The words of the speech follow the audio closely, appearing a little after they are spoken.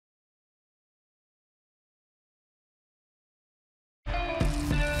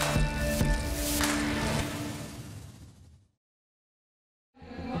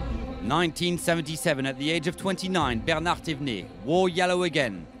1977, at the age of 29, Bernard Thévenet wore yellow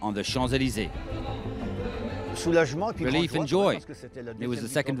again on the Champs-Élysées. Relief and joy. It was the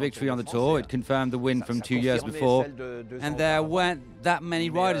second victory on the Tour. It confirmed the win from 2 years before. And there weren't that many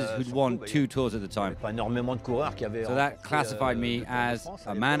riders who'd won 2 Tours at the time. So that classified me as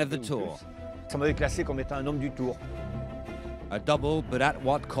a man of the Tour. A double, but at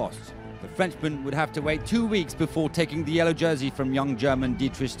what cost? The Frenchman would have to wait 2 weeks before taking the yellow jersey from young German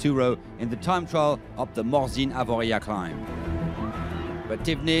Dietrich Thurau in the time trial up the Morzine-Avoria climb. But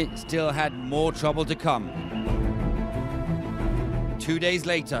Thévenet still had more trouble to come. 2 days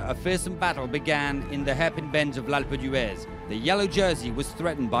later, a fearsome battle began in the hairpin bends of l'Alpe d'Huez. The yellow jersey was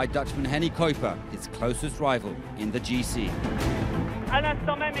threatened by Dutchman Henny Kuiper, his closest rival in the GC. À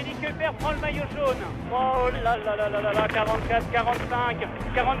l'instant même, Henny Kuiper prend le maillot jaune. Oh là là là là là, 44, 45,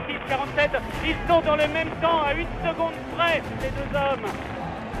 46, 47. Ils sont dans le même temps, à 8 secondes près, les deux hommes.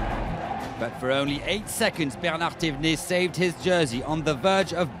 But for only 8 seconds, Bernard Thévenet saved his jersey on the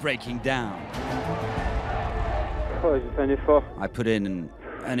verge of breaking down. I put in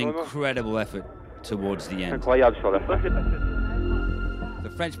an incredible effort towards the end. The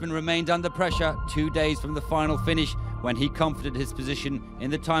Frenchman remained under pressure 2 days from the final finish when he comforted his position in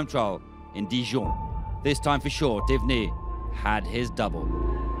the time trial in Dijon. This time for sure, Thévenet had his double.